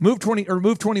 22. Move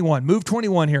 21. Move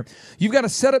 21 here. You've got to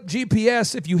set up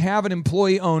GPS if you have an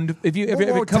employee owned, if you have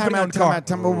a company owned car.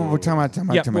 Time out.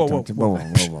 Yeah,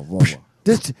 whoa.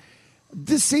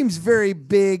 This seems very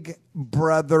Big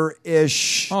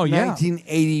Brother-ish. Oh, yeah.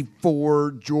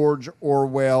 1984 George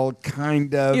Orwell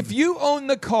kind of. If you own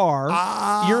the car,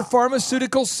 your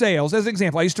pharmaceutical sales, as an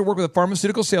example, I used to work with a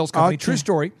pharmaceutical sales company, Okay. true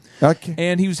story. Okay.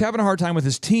 And he was having a hard time with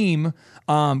his team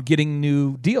getting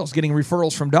new deals, getting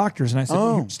referrals from doctors. And I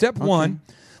said, step one,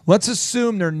 Let's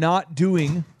assume they're not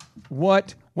doing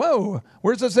what. Whoa,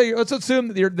 let's assume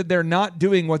that they're not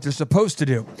doing what they're supposed to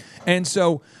do. And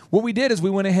so what we did is we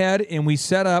went ahead and we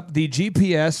set up the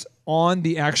GPS on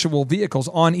the actual vehicles,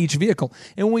 on each vehicle.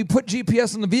 And when we put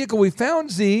GPS on the vehicle, we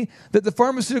found, Z, that the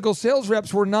pharmaceutical sales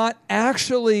reps were not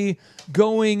actually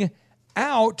going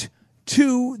out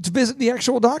to visit the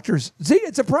actual doctors. Z,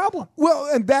 it's a problem. Well,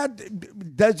 and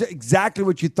that's exactly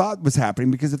what you thought was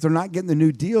happening, because if they're not getting the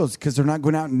new deals, because they're not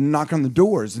going out and knocking on the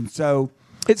doors. And so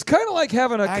it's kind of like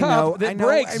having a cup that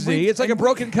breaks, Z. It's like a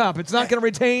broken cup. It's not going to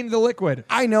retain the liquid.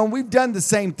 I know. We've done the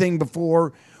same thing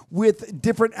before with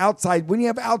different outside. When you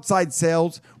have outside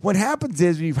sales, what happens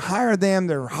is you hire them,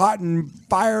 they're hot and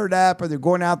fired up, or they're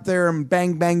going out there and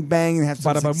bang, bang, bang, and have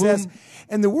some success.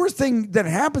 And the worst thing that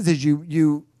happens is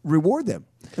you reward them.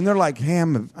 And they're like, hey,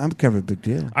 I'm kind of a big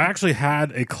deal. I actually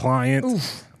had a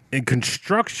client in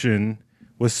construction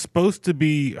was supposed to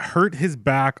be hurt his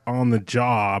back on the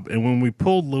job. And when we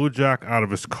pulled LoJack out of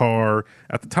his car,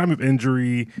 at the time of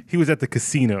injury, he was at the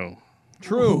casino.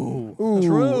 True.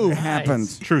 True. It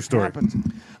happens. True story. Happens.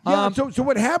 Yeah, so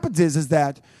what happens is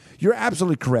that you're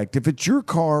absolutely correct. If it's your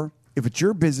car, if it's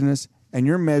your business, and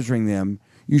you're measuring them,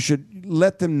 you should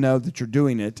let them know that you're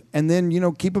doing it, and then,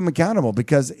 keep them accountable,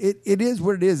 because it is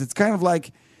what it is. It's kind of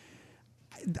like,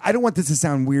 I don't want this to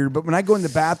sound weird, but when I go in the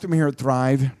bathroom here at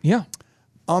Thrive,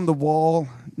 on the wall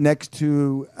next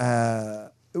to, I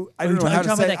don't know how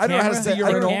to say. I don't know how to say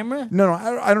camera. No,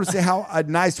 I don't say how a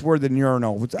nice word than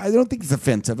urinal. Which I don't think it's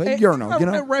offensive. A urinal, a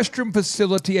restroom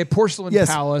facility, a porcelain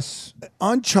palace.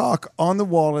 On chalk on the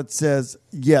wall, it says,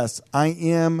 "Yes, I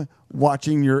am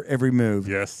watching your every move.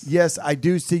 Yes, I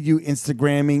do see you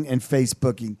Instagramming and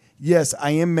Facebooking. Yes,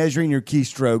 I am measuring your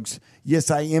keystrokes.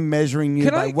 Yes, I am measuring you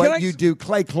by what you do."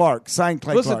 Clay Clark, signed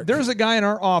Clay Clark. There's a guy in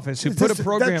our office who put a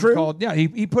program called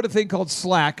he put a thing called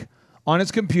Slack on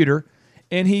his computer,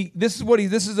 and this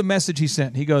is the message he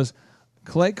sent. He goes,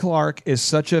 Clay Clark is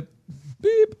such a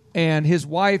beep, and his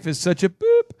wife is such a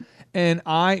boop, and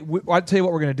I'll tell you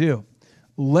what we're going to do.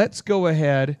 Let's go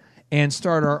ahead and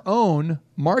start our own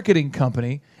marketing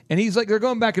company. And he's like, they're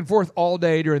going back and forth all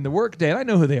day during the workday, and I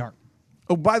know who they are.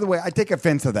 Oh, by the way, I take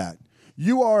offense to that.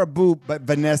 You are a boop, but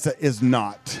Vanessa is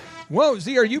not. Whoa,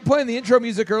 Z, are you playing the intro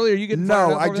music earlier? You getting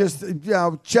No, I just,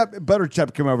 Butter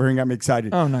Chup came over here and got me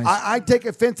excited. Oh, nice. I take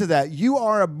offense to that. You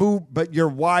are a boop, but your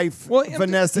wife,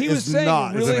 Vanessa, is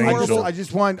not. Really horrible. I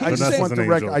just want the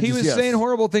record. He was saying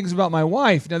horrible things about my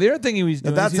wife. Now, the other thing he was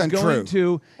doing is going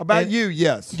to... About you,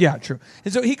 yes. Yeah, true.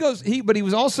 And so but he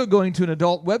was also going to an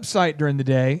adult website during the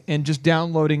day and just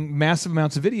downloading massive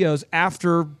amounts of videos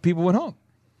after people went home.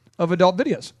 Of adult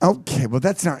videos. Okay, well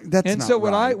that's not so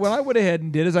what right. I went ahead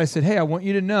and did is I said, hey, I want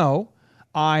you to know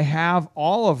I have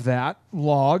all of that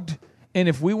logged, and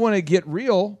if we want to get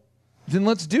real, then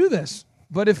let's do this.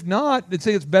 But if not, I'd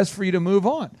say it's best for you to move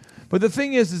on. But the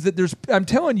thing is that I'm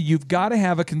telling you, you've got to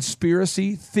have a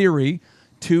conspiracy theory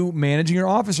to managing your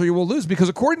office, or you will lose. Because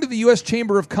according to the U.S.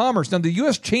 Chamber of Commerce, now the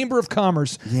U.S. Chamber of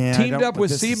Commerce teamed up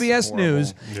with CBS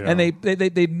News, and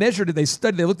they measured it, they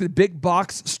studied, they looked at big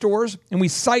box stores, and we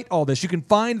cite all this. You can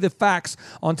find the facts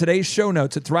on today's show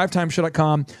notes at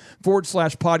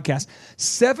thrivetimeshow.com/podcast.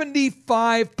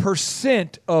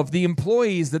 75% of the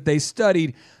employees that they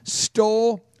studied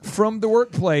stole from the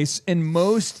workplace, and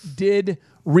most did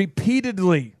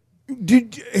repeatedly.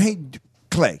 Hey,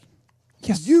 Clay.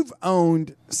 Yes. You've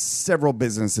owned several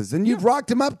businesses, and you've rocked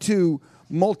them up to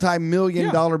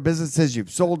multi-million-dollar businesses. You've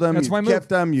sold them, you've kept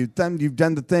them, you've done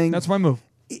the thing. That's my move.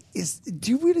 Do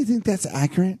you really think that's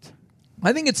accurate?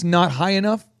 I think it's not high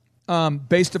enough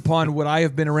based upon what I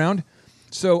have been around.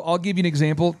 So I'll give you an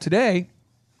example. Today,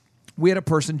 we had a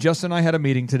person, Justin and I had a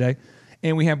meeting today,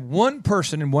 and we have one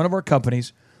person in one of our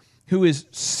companies who is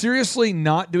seriously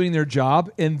not doing their job,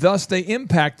 and thus they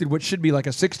impacted what should be like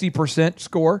a 60%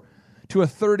 score to a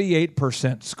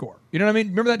 38% score. You know what I mean?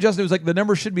 Remember that, Justin? It was like the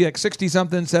number should be like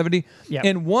 60-something, 70. Yep.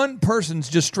 And one person's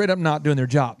just straight up not doing their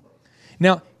job.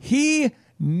 Now, he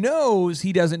knows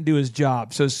he doesn't do his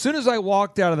job. So as soon as I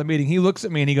walked out of the meeting, he looks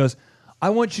at me and he goes,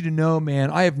 I want you to know,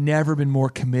 man, I have never been more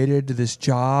committed to this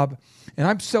job. And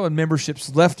I'm selling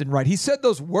memberships left and right. He said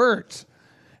those words.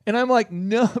 And I'm like,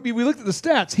 no. I mean, we looked at the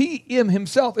stats. Him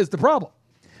himself is the problem.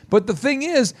 But the thing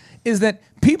is that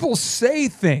people say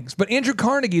things. But Andrew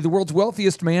Carnegie, the world's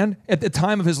wealthiest man at the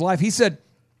time of his life, he said,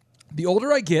 the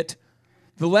older I get,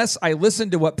 the less I listen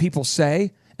to what people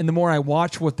say and the more I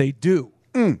watch what they do.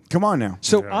 Come on now.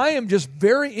 So I am just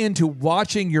very into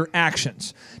watching your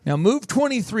actions. Now, move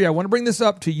 23, I want to bring this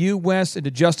up to you, Wes, and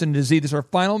to Justin and to Z. This is our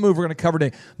final move we're going to cover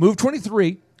today. Move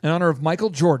 23, in honor of Michael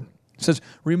Jordan, says,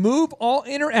 remove all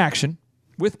interaction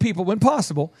with people, when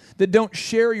possible, that don't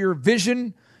share your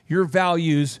vision, your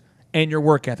values, and your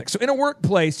work ethic. So in a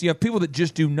workplace, you have people that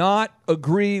just do not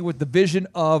agree with the vision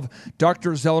of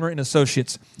Dr. Zellner and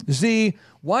Associates. Z,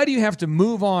 why do you have to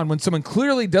move on when someone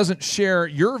clearly doesn't share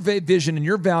your vision and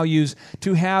your values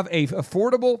to have a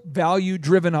affordable,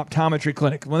 value-driven optometry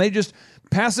clinic? When they just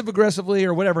passive-aggressively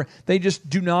or whatever, they just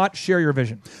do not share your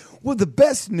vision. Well, the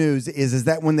best news is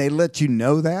that when they let you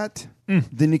know that,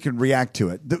 then you can react to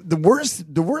it. The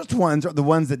worst ones are the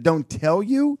ones that don't tell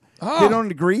you they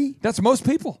don't agree. That's most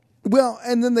people. Well,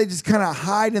 and then they just kind of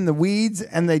hide in the weeds,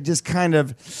 and they just kind of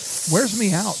wears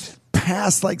me out.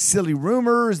 Pass like silly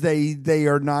rumors. They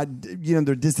are not,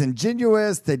 they're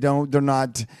disingenuous. They're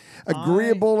not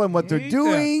agreeable in what they're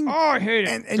doing. Oh, I hate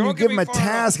it. And you give them a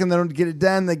task and they don't get it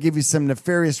done. They give you some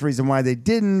nefarious reason why they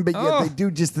didn't, but yet they do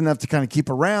just enough to kind of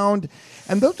keep around.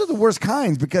 And those are the worst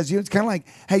kinds because it's kind of like,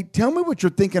 hey, tell me what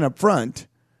you're thinking up front.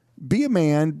 Be a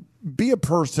man. Be a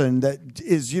person that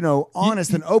is,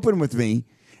 honest and open with me.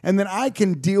 And then I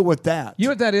can deal with that. You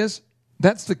know what that is?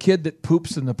 That's the kid that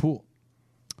poops in the pool.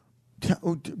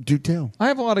 Do tell. I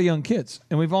have a lot of young kids,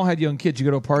 and we've all had young kids. You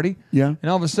go to a party, and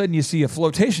all of a sudden you see a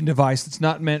flotation device that's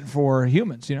not meant for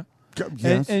humans,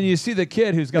 Yes. And you see the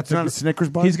kid who's got not a Snickers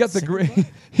bar? He's got the grin.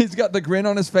 He's got the grin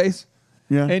on his face.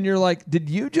 Yeah. And you're like, did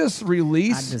you just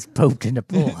release? I just pooped in the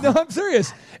pool. No, I'm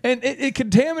serious. And it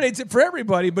contaminates it for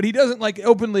everybody, but he doesn't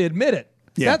openly admit it.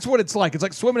 Yeah. That's what it's like. It's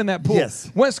like swimming in that pool.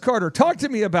 Yes. Wes Carter, talk to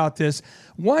me about this.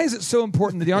 Why is it so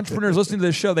important that the entrepreneurs listening to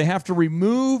this show, they have to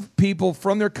remove people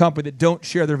from their company that don't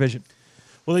share their vision?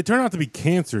 Well, they turn out to be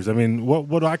cancers. I mean,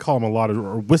 what I call them a lot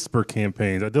are whisper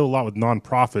campaigns. I do a lot with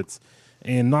nonprofits,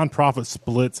 and nonprofit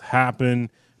splits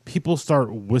happen. People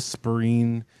start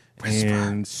whispering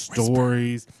and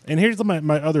stories. And here's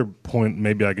my other point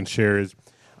maybe I can share is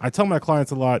I tell my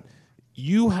clients a lot,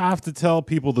 you have to tell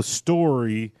people the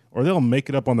story or they'll make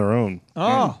it up on their own.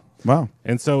 Wow.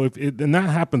 And so and that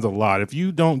happens a lot. If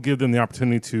you don't give them the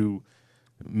opportunity to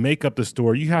make up the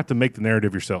story, you have to make the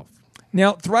narrative yourself.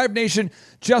 Now, Thrive Nation,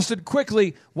 Justin,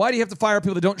 quickly, why do you have to fire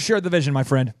people that don't share the vision, my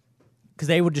friend? Because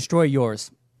they would destroy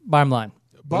yours. Bottom line.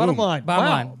 Bottom line. Bottom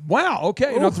line. Wow.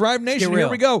 Okay. Now, Thrive Nation, here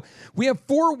we go. We have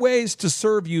 4 ways to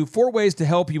serve you, 4 ways to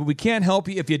help you, but we can't help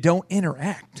you if you don't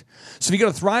interact. So if you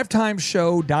go to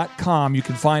thrivetimeshow.com, you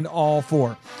can find all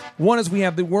 4. 1 is we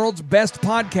have the world's best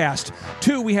podcast.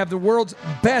 2, we have the world's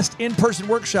best in-person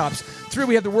workshops. 3,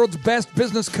 we have the world's best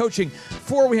business coaching.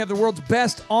 4, we have the world's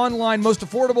best online, most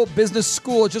affordable business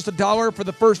school. It's just $1 for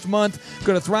the first month.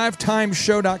 Go to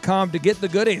thrivetimeshow.com to get the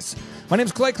goodies. My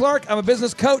name's Clay Clark. I'm a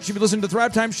business coach. You've been listening to the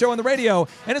Thrive Time Show on the radio.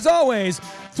 And as always,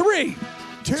 3,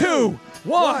 2,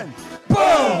 1,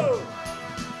 boom!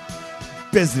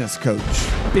 Business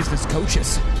coach. Business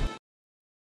coaches.